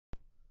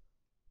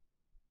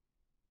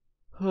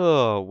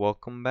Oh,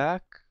 welcome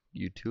back,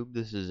 YouTube.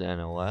 This is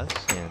NLS,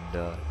 and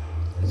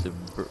it's a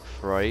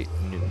bright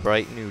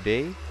new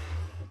day.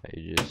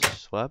 I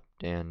just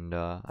slept, and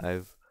I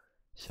have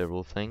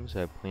several things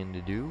I plan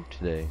to do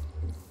today.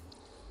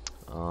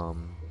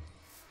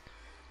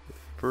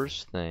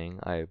 First thing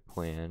I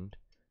planned,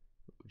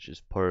 which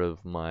is part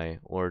of my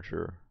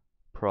larger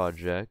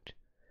project,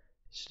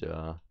 is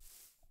to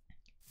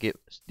get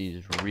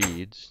these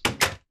reeds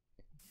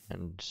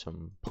and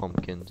some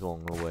pumpkins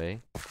along the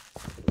way.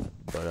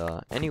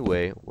 But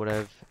anyway, what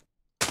I've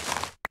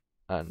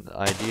an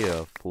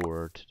idea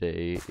for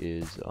today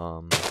is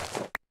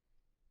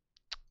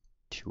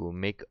to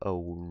make a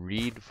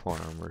reed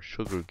farm or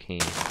sugarcane,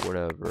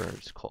 whatever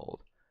it's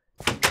called.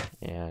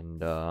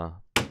 And the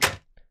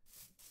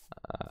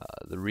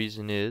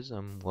reason is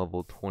I'm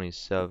level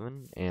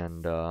 27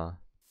 and I'm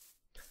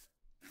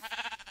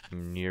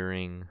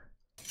nearing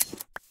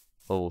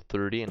level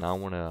 30, and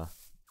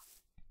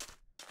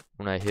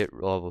when I hit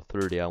level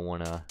 30, I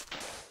wanna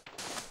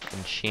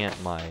enchant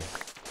my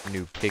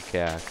new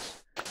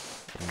pickaxe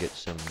and get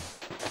some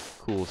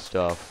cool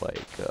stuff like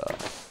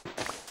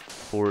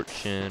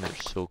fortune or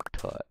silk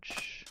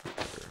touch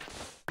or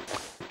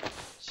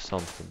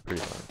something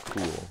pretty darn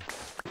cool.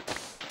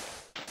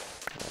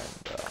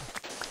 And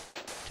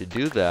to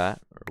do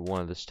that, or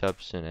one of the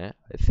steps in it,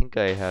 I think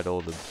I had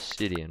all the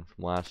obsidian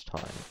from last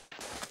time,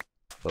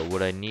 but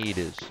what I need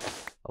is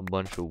a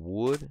bunch of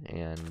wood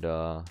and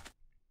a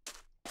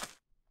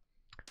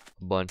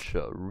bunch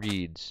of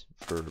reeds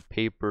for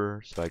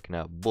paper so I can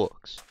have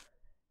books.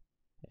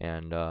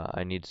 And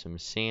I need some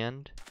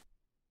sand,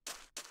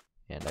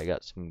 and I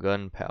got some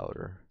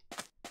gunpowder,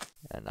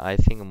 and I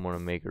think I'm gonna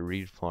make a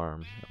reed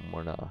farm. I'm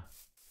gonna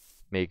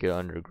make it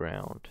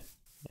underground,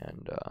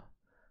 and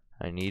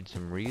I need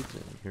some reeds,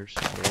 and here's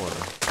some more.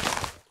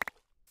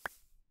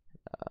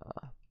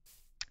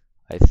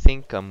 I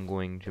think I'm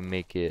going to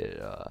make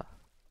it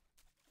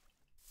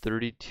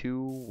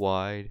 32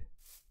 wide,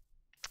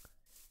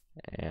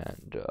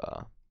 and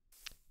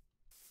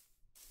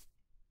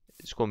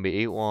it's going to be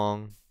 8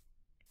 long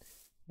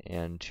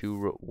and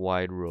 2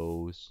 wide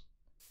rows,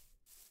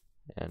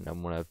 and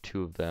I'm going to have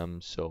 2 of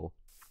them, so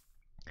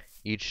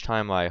each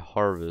time I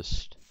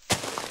harvest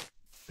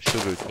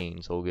sugar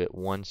canes I'll get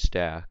 1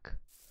 stack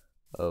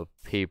of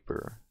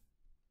paper,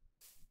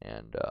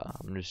 and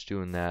I'm just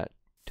doing that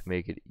to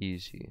make it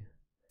easy.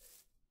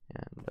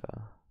 And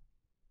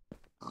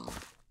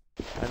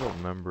I don't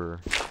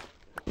remember,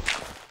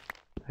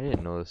 I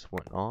didn't know this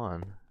went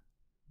on,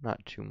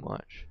 not too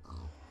much.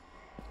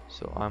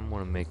 So I'm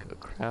gonna make a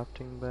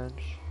crafting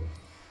bench.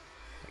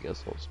 I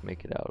guess I'll just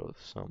make it out of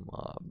some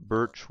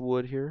birch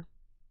wood here.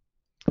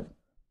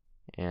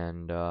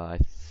 And I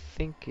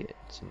think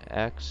it's an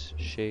X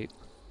shape.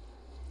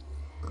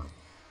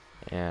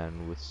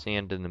 And with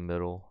sand in the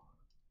middle.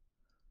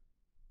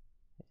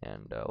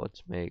 And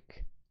let's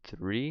make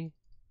 3.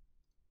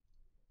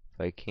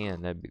 If I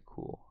can, that'd be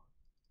cool.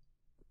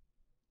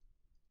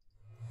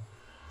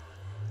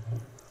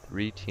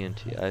 3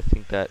 TNT. I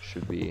think that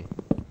should be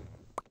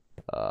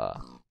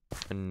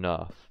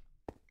enough.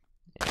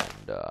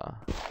 And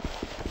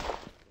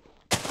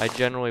I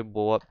generally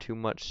blow up too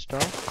much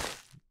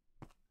stuff,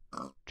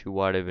 too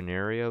wide of an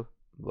area,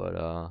 but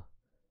the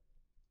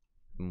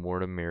more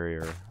the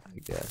merrier, I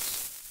guess.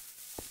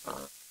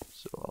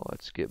 So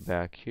let's get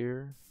back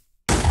here,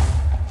 and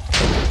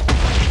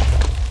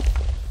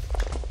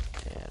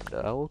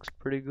looks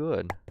pretty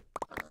good.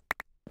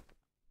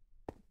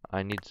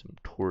 I need some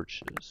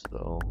torches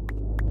though.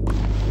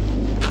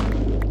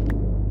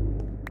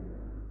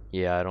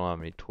 Yeah, I don't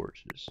have any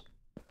torches.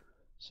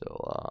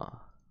 So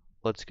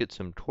let's get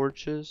some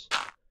torches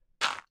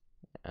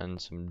and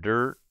some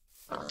dirt,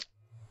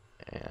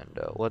 and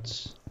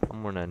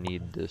I'm gonna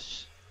need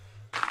this.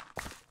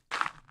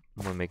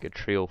 I'm gonna make a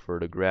trail for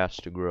the grass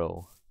to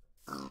grow.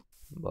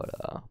 But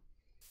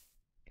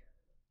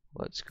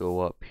let's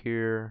go up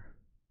here,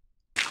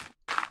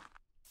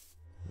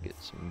 get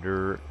some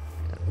dirt,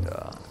 and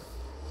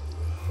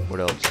what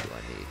else do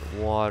I need?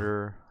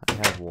 Water. I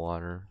have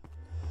water.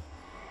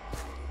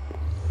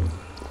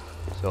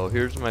 So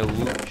here's my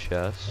loot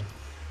chest.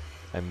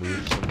 I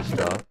moved some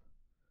stuff.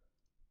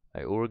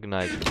 I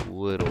organized it a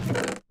little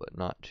bit, but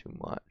not too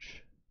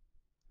much.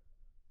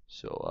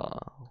 So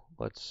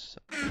let's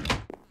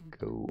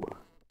go.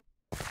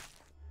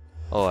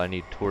 Oh, I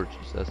need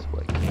torches. That's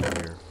what I came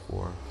here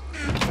for.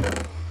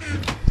 I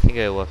think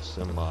I left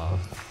some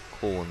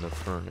coal in the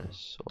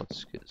furnace, so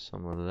let's get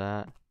some of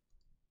that.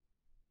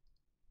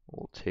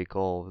 We'll take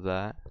all of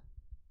that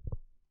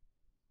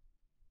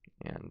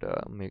and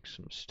make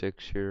some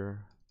sticks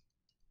here.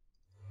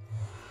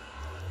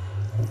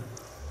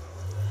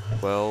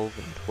 12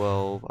 and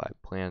 12. I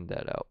planned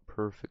that out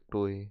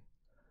perfectly.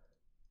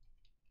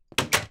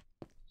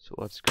 So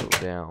let's go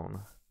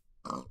down,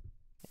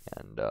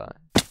 and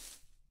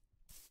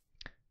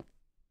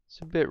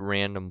it's a bit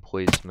random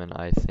placement,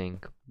 I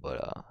think,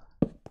 but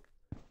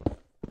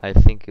I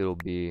think it'll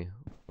be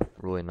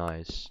really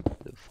nice,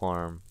 the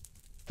farm,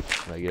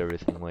 when I get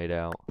everything laid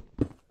out.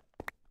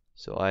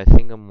 So I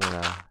think I'm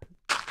gonna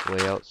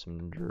lay out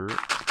some dirt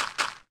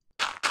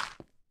at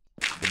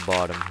the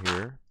bottom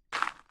here.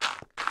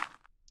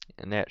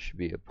 And that should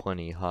be a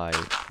plenty high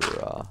for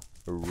a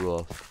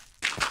roof.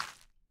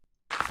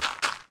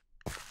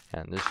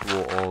 And this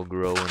will all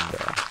grow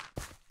into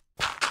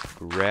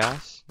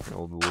grass, and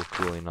it'll look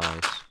really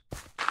nice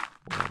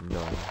when I'm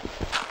done.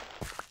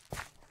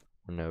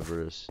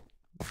 Whenever this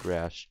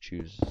grass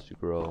chooses to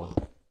grow.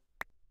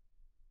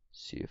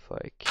 See if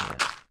I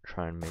can't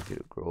try and make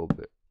it grow a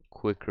bit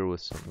quicker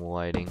with some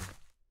lighting.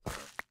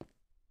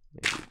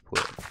 Maybe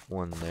put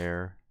one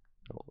there.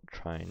 It'll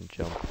try and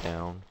jump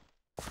down.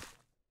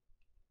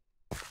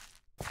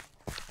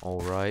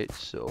 Alright,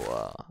 so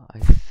I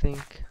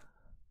think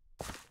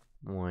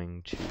I'm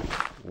going to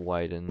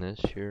widen this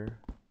here.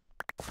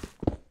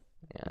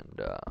 And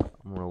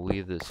I'm going to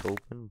leave this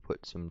open,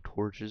 put some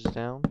torches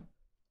down,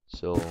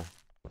 so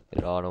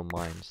it auto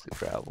mines the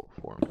gravel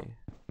for me.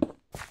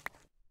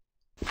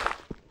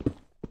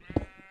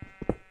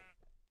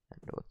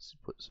 And let's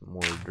put some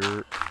more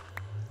dirt.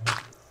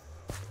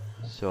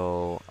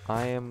 So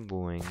I am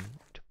going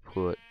to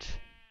put,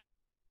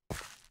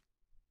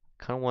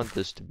 kind of want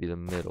this to be the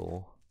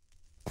middle.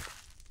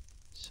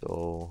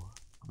 So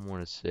I'm going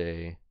to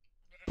say,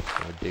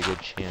 I'm going to dig a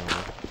channel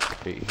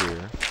right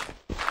here.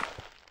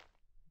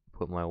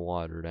 Put my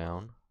water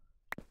down.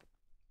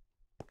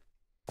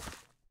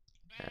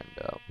 And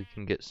we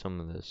can get some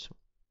of this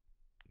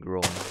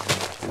growing. 1,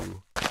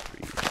 2,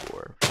 3,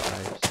 4,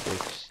 5,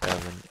 6,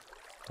 7,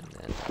 and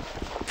then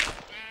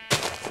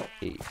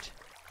 8.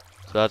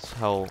 So that's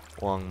how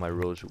long my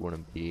rows are going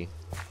to be.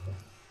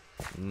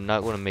 I'm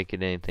not going to make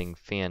it anything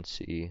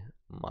fancy.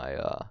 My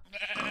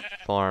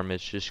farm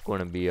is just going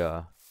to be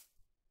a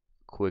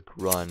quick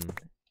run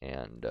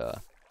and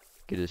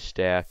get a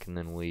stack and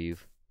then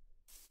leave.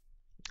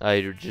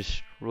 I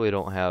just really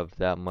don't have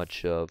that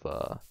much of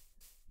a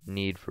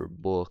need for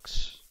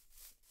books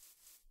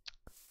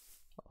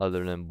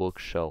other than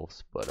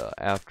bookshelves, but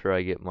after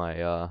I get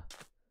my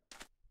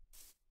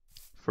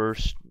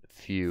first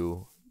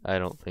few, I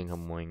don't think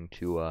I'm going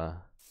to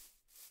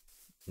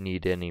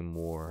need any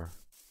more,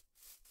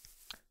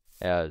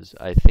 as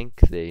I think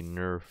they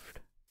nerfed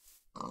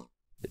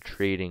the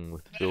trading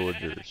with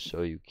villagers,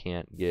 so you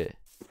can't get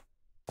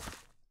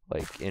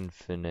like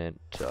infinite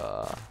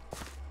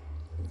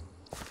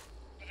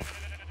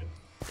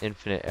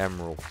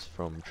emeralds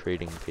from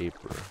trading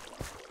paper.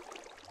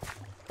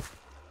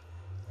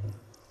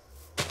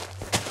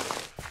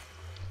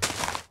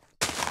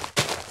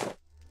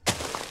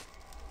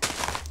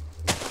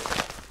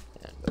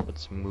 And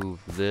let's move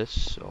this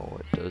so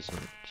it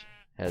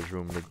has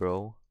room to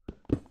grow.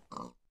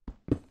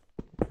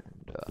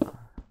 And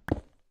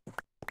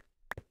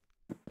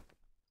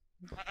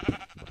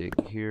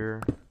dig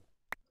here.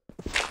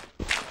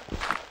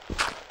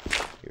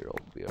 Here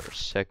will be our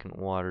second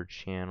water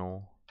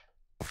channel.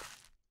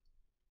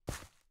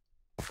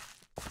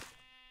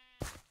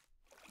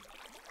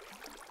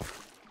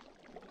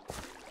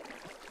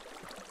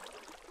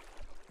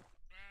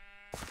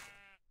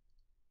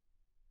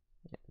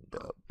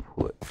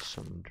 Put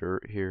some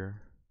dirt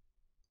here.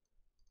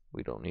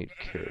 We don't need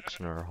carrots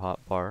in our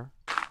hotbar.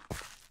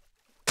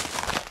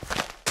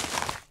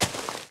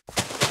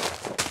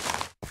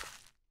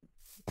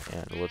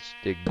 And let's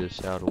dig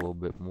this out a little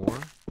bit more.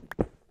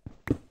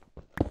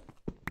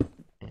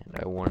 And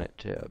I want it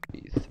to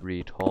be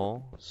 3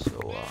 tall,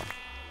 so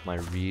my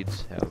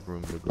reeds have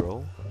room to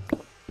grow.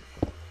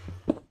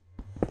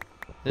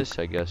 This,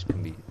 I guess,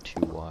 can be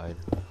 2 wide.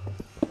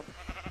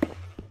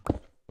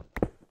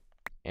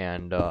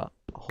 And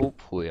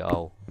hopefully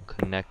I'll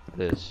connect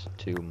this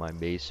to my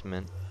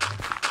basement,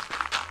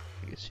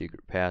 like a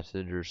secret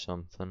passage or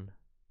something.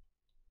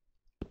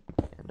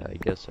 And I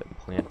guess I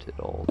planted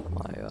all of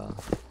my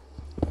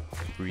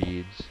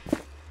reeds.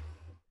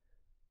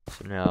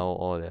 So now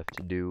all I have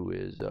to do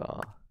is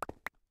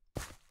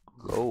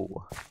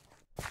grow.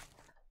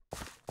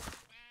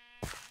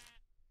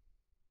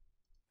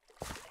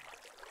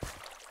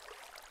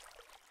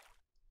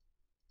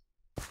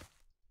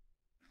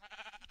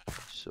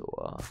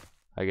 So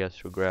I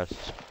guess the grass is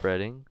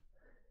spreading,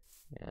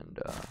 and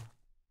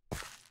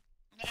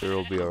there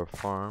will be our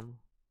farm.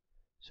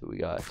 So we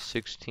got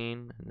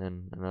 16 and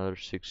then another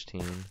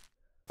 16.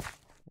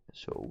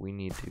 So we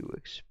need to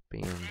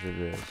expand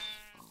this.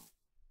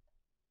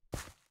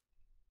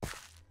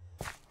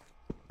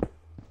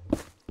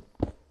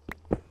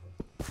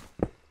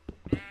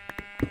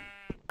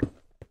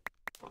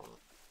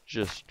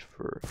 Just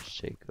for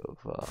sake of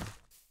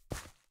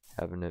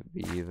having it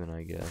be even,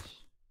 I guess.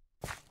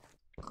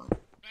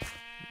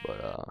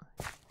 But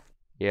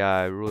yeah,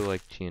 I really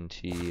like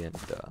TNT, and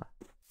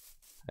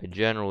I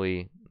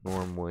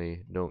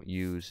normally don't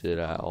use it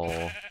at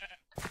all.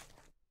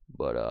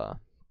 But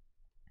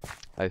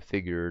I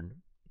figured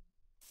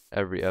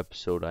every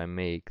episode I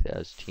make that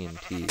has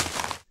TNT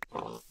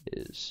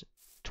is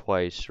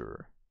twice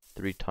or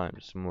 3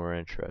 times more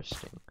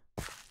interesting.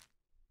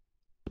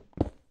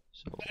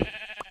 So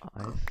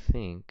I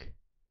think,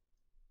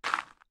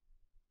 I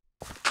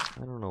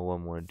don't know what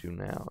I'm going to do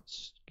now.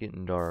 It's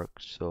getting dark,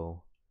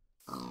 so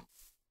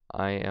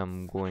I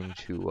am going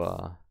to,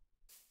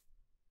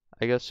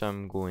 I guess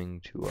I'm going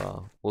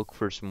to look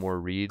for some more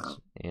reeds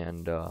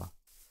and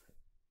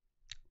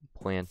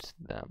plant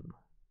them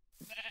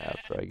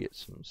after I get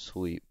some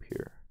sleep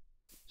here.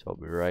 So I'll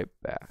be right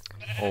back.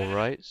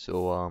 Alright,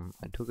 so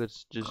I took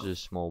just a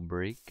small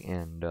break,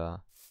 and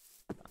I'm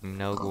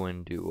now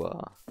going to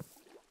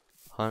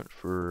hunt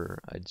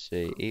for, I'd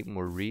say, 8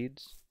 more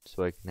reeds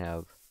so I can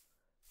have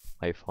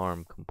my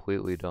farm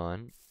completely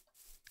done.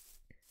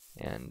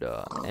 And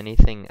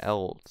anything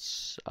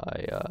else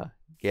I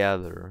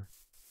gather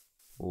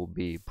will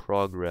be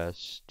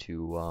progress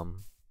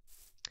to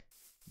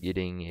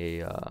getting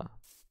a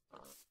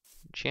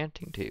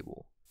enchanting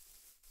table.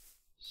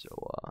 So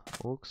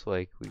it looks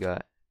like we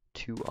got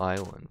 2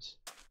 islands,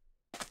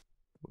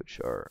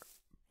 which are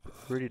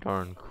pretty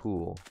darn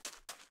cool.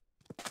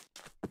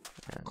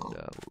 And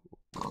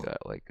we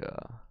got like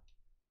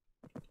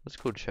let's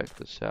go check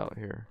this out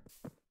here.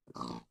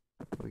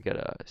 We got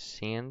a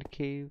sand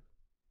cave.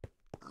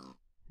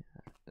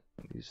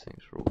 These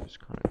things are always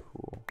kind of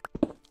cool.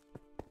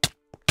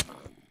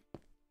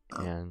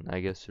 And I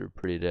guess they're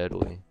pretty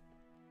deadly.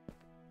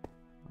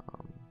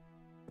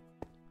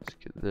 Let's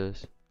get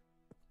this.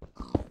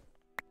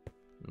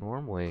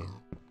 Normally,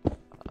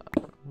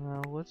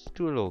 well, let's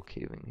do a little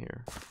caving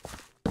here.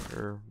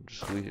 Or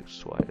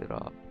just slide it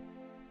up.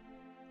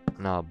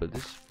 Nah, but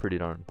this is pretty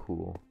darn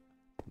cool.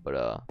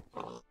 But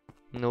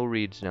no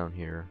reeds down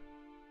here.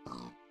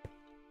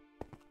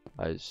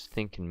 I was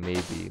thinking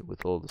maybe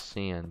with all the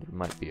sand there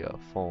might be a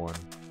fallen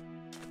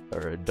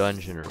or a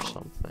dungeon or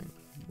something,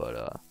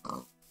 but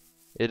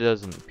it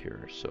doesn't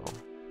appear. So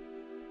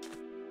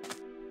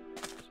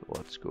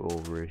let's go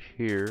over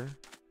here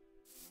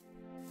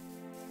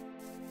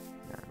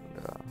and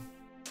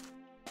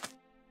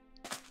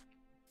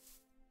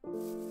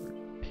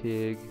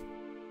pig.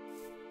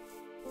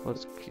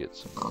 Let's get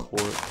some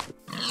pork.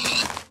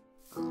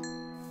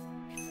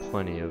 There's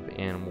plenty of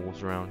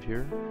animals around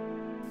here.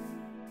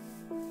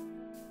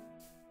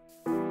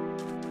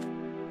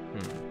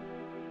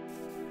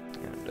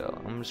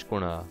 I'm just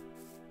gonna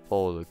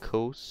follow the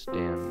coast,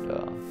 and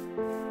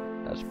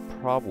that's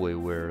probably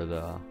where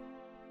the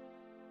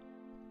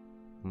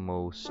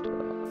most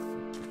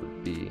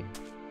would be.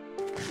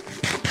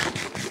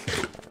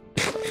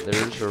 And,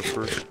 there's our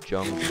first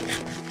jungle,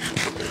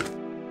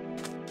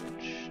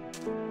 which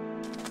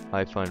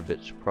I find a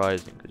bit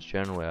surprising because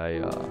generally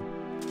I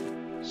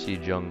see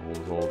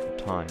jungles all the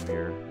time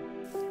here.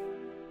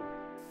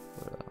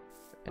 But,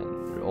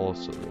 and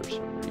also there's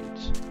some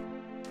reeds.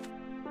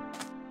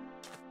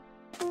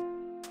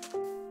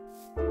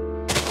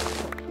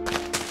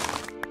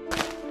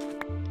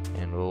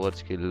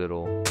 Let's get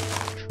little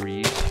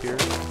trees here.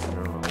 I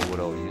don't know what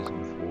I'll use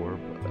them for,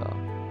 but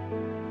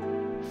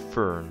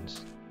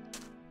ferns.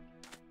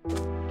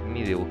 To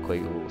me they look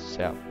like little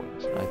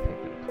saplings, and I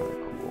think they're kind of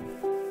cool.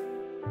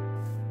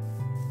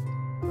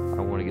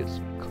 I want to get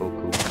some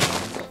cocoa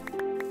beans.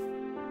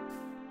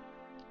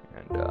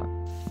 And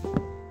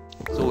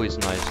it's always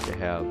nice to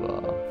have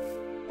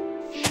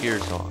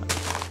shears on,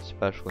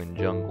 especially in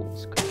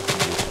jungles, because you can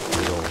just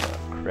get all that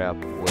crap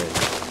away.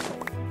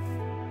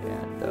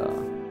 And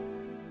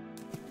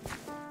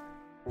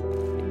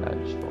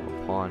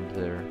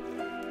there,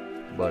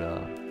 but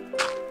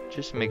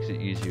just makes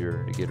it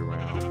easier to get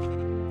around,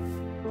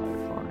 I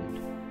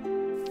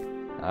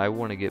find. I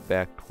want to get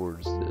back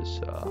towards this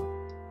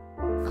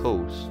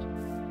coast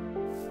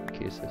in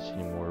case I see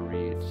any more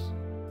reeds.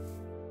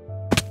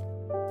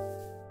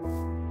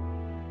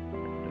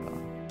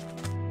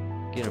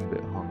 And getting a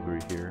bit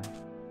hungry here,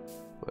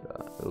 but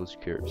those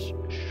carrots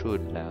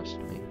should last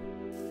me.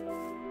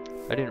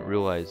 I didn't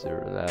realize they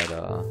were that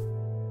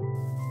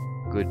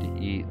good to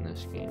eat in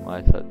this game.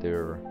 I thought they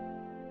were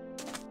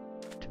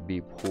to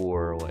be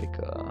poor, like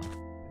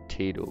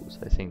potatoes.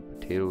 I think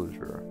potatoes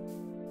are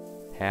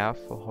half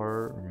a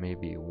heart or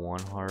maybe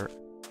 1 heart.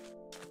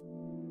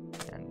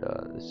 And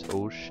this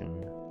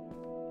ocean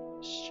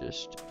is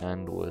just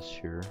endless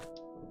here.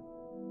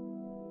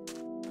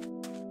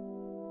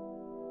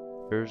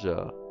 There's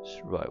a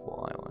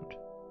survival island.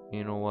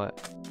 You know what?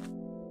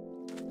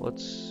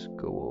 Let's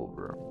go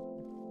over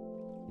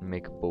and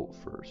make a boat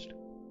first.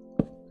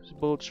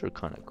 Boats are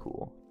kind of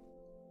cool,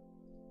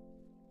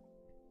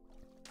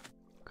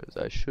 because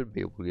I should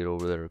be able to get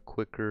over there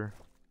quicker,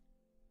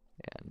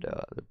 and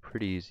they're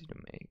pretty easy to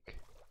make.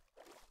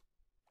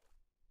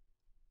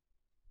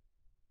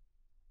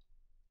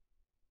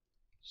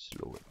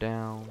 Slow it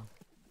down.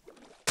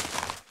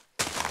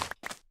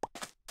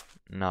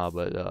 Nah,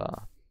 but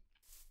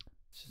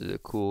this is a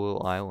cool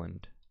little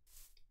island.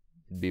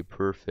 It'd be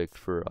perfect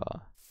for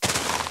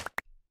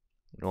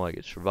like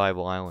a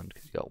survival island,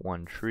 because you got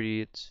 1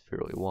 tree, it's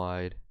fairly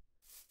wide.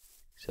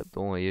 Except the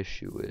only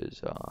issue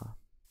is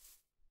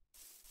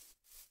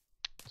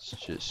it's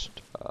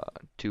just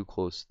too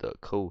close to the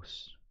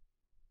coast.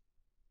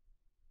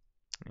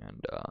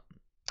 And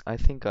I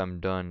think I'm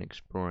done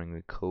exploring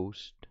the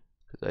coast,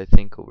 because I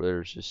think over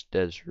there is just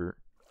desert,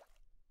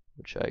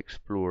 which I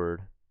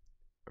explored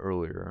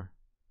earlier.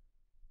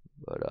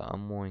 But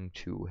I'm going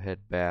to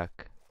head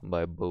back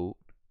by boat,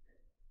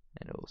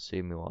 and it will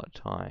save me a lot of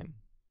time.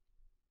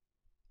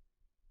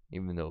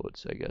 Even though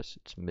I guess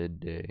it's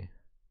midday.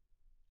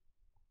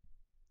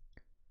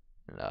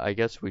 And I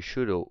guess we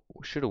should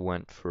have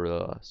went for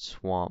a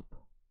swamp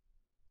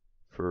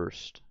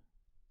first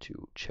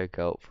to check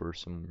out for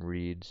some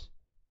reeds,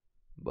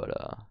 but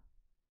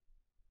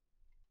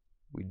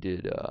we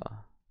did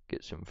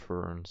get some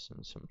ferns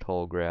and some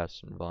tall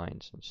grass and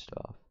vines and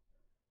stuff,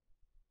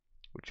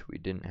 which we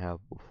didn't have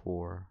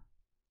before.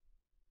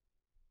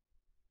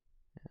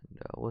 And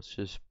let's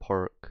just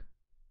park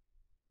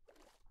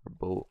our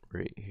boat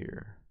right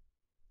here.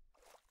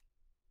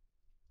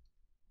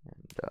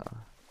 And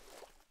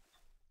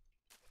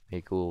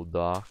make a little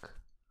dock.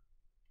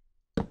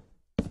 I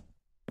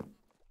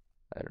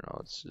don't know,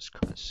 it's just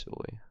kind of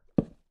silly.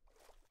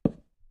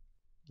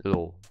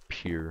 Little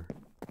pier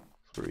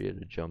for you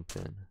to jump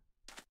in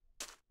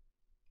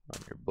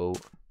on your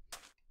boat.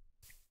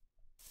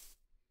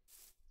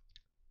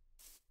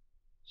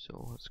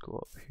 So let's go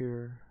up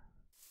here.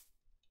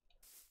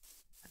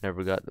 I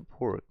never got the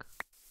pork.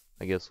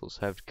 I guess we'll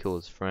have to kill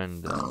his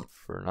friend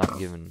for not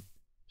giving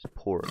his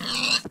pork.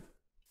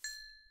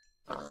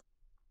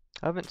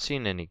 I haven't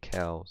seen any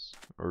cows,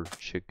 or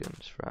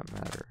chickens for that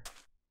matter.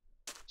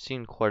 I've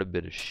seen quite a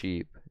bit of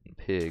sheep and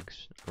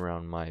pigs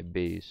around my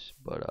base,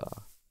 but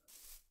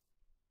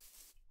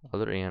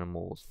other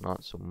animals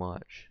not so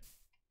much.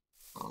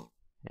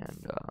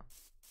 And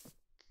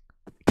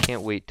I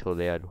can't wait till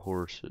they add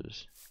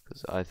horses,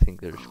 because I think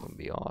they're just gonna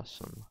be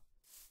awesome.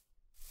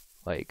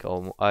 Like,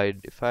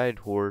 if I had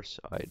horse,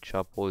 I'd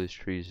chop all these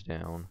trees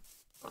down,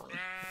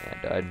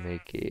 and I'd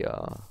make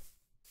a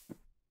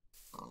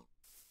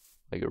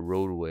like a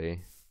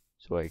roadway,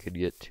 so I could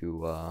get to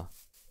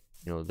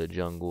you know, the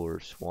jungle or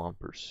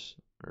swamp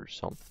or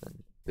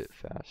something a bit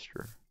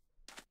faster.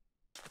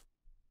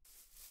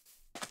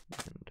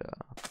 And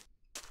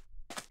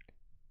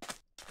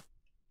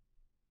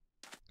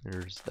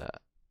there's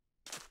that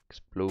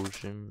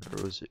explosion,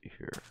 or was it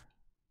here?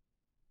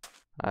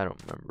 I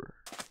don't remember.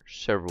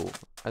 Several.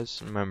 I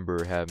just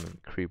remember having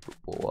creeper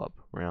blow up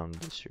around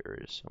this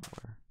area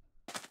somewhere.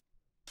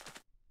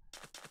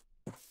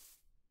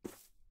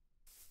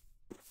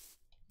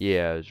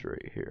 Yeah, it was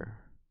right here.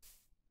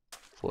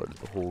 Flooded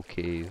the whole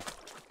cave.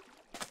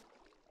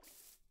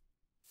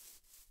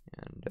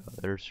 And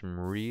there's some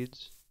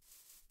reeds.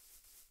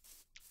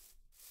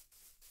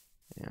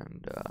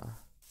 And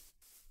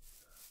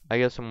I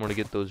guess I'm gonna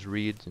get those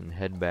reeds and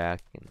head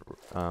back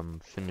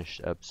and finish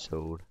the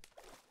episode.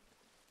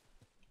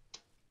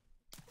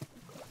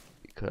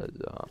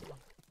 Because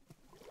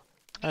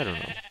I don't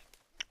know.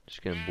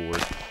 Just getting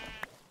bored.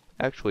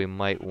 Actually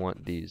might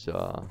want these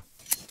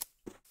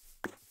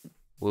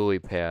lily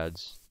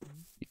pads,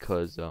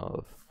 because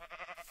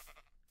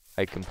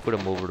I can put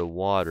them over the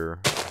water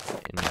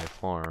in my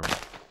farm,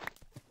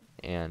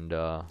 and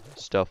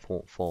stuff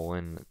won't fall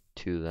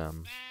into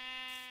them,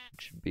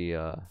 which should be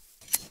a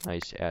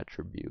nice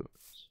attribute.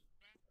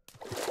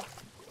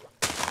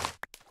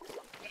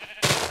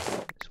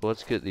 So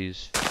let's get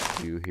these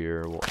few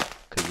here,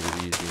 because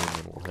they're easy, and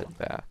then we'll head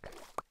back.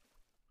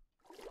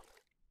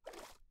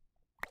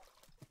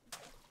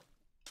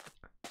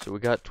 So we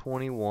got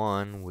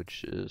 21,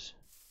 which is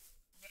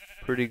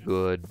pretty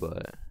good,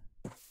 but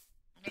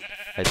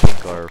I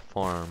think our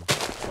farm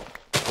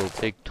will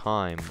take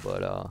time,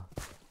 but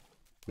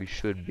we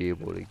should be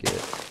able to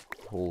get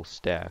whole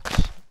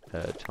stacks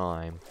at a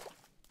time.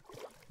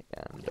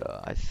 And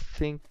I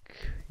think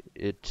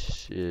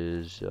it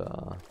is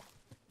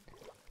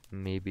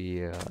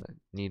maybe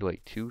need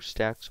like 2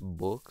 stacks of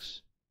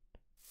books,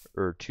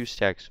 or 2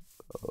 stacks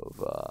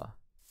of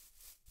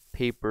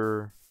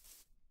paper,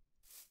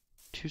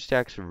 2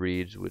 stacks of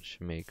reeds, which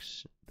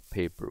makes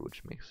paper,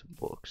 which makes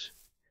books.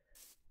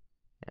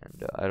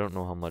 And I don't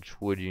know how much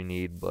wood you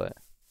need, but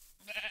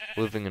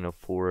living in a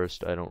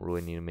forest, I don't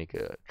really need to make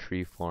a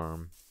tree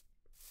farm.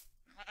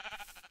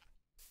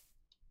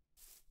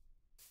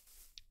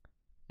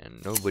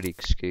 And nobody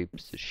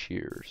escapes the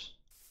shears.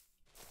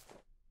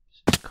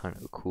 This is kind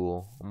of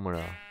cool. I'm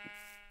gonna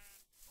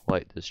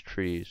light this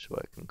tree so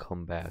I can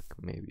come back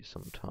maybe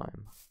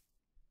sometime.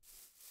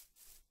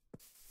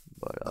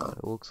 But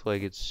it looks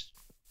like it's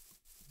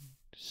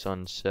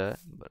sunset,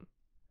 but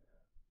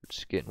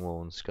it's getting low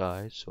in the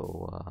sky,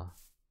 so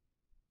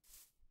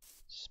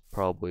it's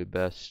probably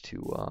best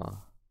to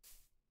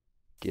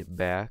get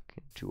back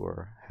into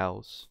our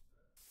house.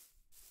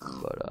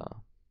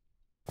 But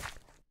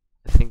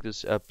I think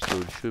this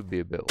episode should be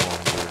a bit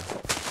longer,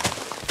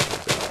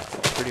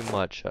 but pretty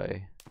much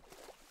I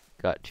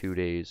got 2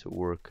 days of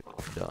work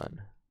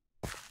done,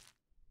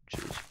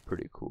 which is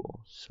pretty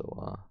cool.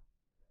 So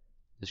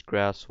this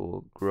grass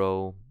will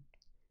grow,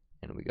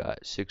 and we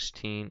got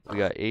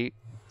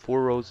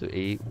 4 rows of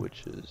 8,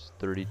 which is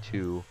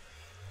 32,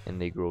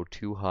 and they grow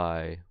 2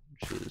 high,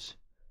 which is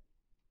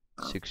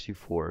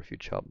 64 if you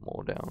chop them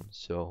all down.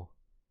 So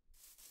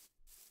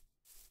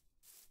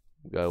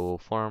we got a little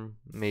farm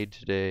made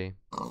today,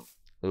 a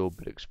little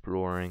bit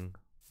exploring,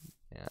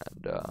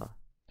 and a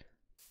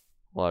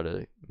lot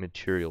of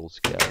materials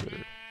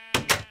gathered.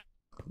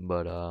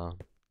 But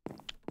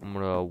I'm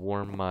gonna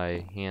warm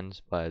my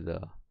hands by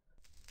the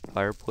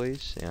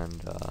fireplace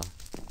and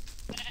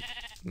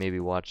maybe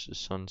watch the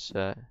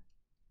sunset.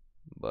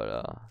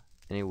 But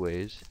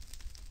anyways,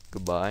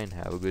 goodbye and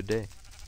have a good day.